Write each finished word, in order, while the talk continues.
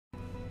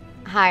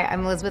Hi,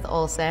 I'm Elizabeth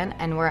Olsen,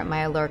 and we're at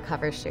my Allure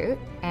cover shoot,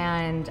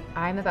 and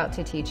I'm about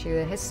to teach you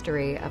the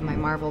history of my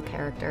Marvel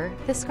character,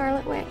 the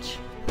Scarlet Witch.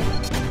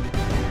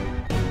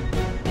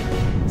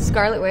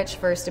 Scarlet Witch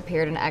first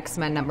appeared in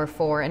X-Men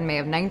 #4 in May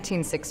of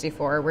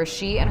 1964, where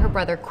she and her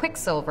brother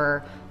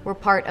Quicksilver were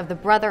part of the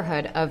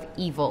Brotherhood of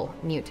Evil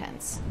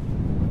Mutants.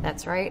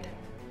 That's right,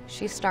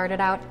 she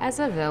started out as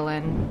a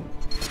villain.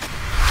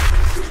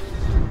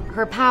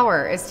 Her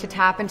power is to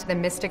tap into the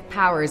mystic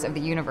powers of the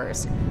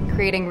universe,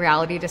 creating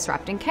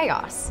reality-disrupting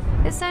chaos.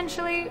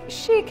 Essentially,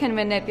 she can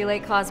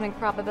manipulate cosmic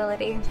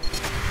probability.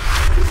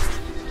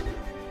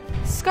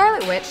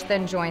 Scarlet Witch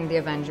then joined the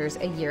Avengers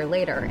a year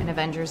later in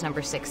Avengers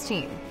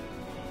 #16,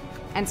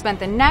 and spent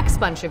the next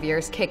bunch of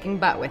years kicking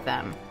butt with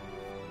them.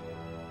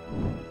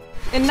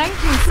 In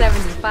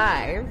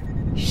 1975,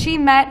 she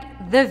met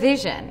the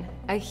Vision,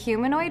 a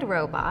humanoid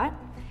robot.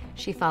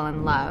 She fell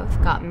in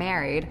love, got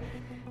married,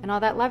 and all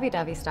that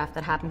lovey-dovey stuff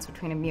that happens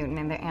between a mutant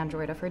and the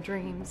android of her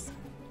dreams.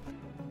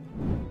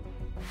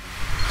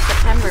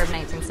 September of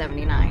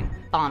 1979,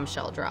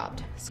 bombshell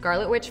dropped.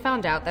 Scarlet Witch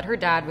found out that her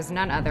dad was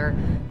none other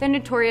than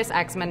notorious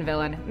X-Men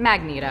villain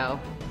Magneto.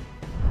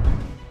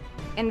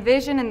 In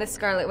Vision and the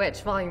Scarlet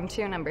Witch, Volume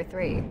 2, Number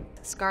 3,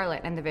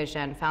 Scarlet and the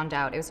Vision found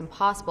out it was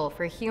impossible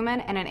for a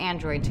human and an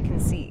android to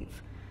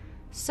conceive.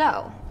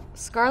 So,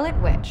 Scarlet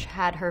Witch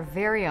had her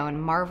very own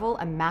Marvel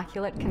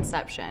Immaculate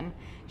Conception.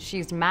 She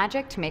used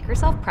magic to make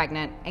herself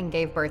pregnant and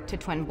gave birth to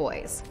twin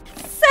boys.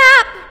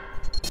 Sap!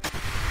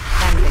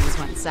 Then things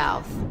went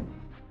south.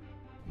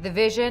 The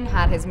Vision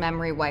had his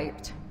memory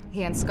wiped.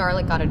 He and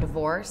Scarlet got a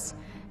divorce,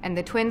 and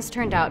the twins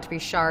turned out to be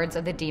shards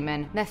of the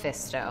demon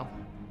Mephisto.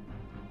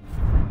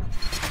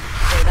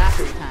 Say that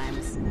 3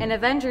 times. In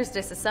Avengers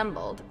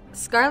Disassembled,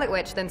 Scarlet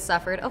Witch then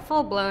suffered a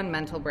full-blown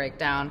mental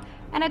breakdown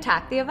and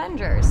attacked the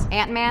Avengers.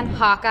 Ant-Man,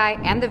 Hawkeye,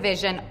 and the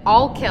Vision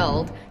all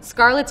killed.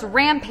 Scarlet's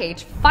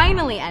rampage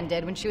finally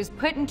ended when she was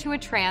put into a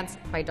trance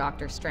by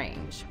Doctor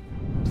Strange,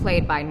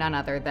 played by none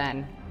other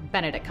than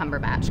Benedict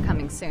Cumberbatch,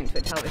 coming soon to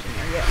a television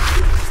near you.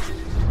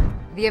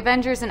 The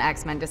Avengers and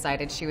X-Men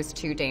decided she was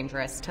too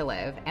dangerous to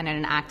live, and in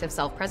an act of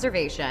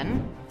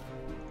self-preservation,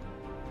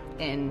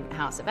 in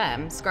House of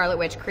M, Scarlet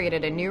Witch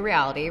created a new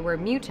reality where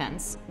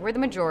mutants were the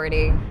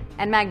majority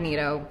and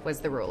Magneto was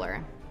the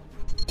ruler.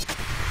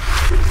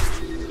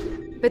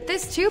 But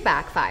this too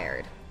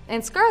backfired,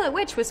 and Scarlet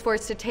Witch was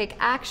forced to take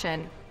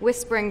action,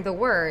 whispering the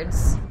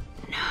words,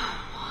 "No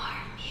more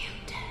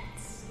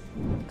mutants,"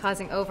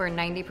 causing over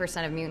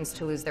 90% of mutants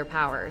to lose their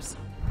powers.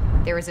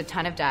 There was a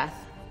ton of death.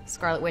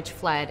 Scarlet Witch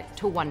fled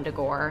to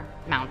Wundagore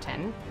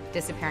Mountain,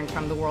 disappearing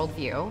from the world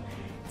view.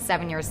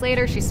 7 years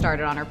later, she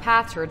started on her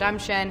path to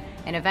redemption.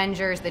 In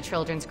Avengers, The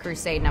Children's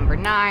Crusade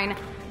 #9,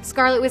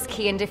 Scarlet was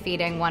key in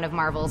defeating one of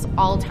Marvel's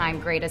all-time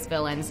greatest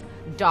villains,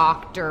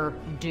 Doctor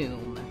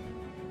Doom.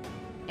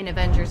 In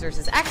Avengers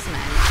vs.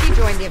 X-Men, she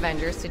joined the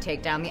Avengers to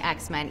take down the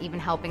X-Men, even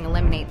helping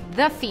eliminate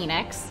the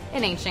Phoenix,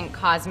 an ancient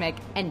cosmic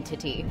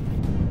entity.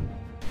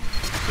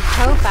 She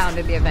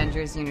co-founded the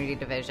Avengers Unity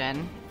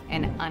Division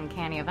in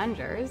Uncanny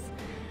Avengers.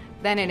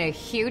 Then in a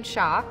huge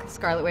shock,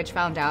 Scarlet Witch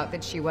found out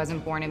that she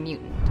wasn't born a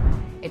mutant.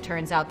 It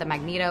turns out that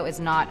Magneto is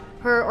not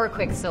her or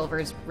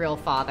Quicksilver's real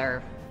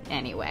father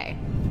anyway.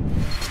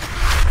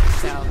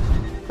 So,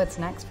 what's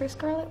next for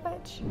Scarlet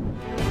Witch?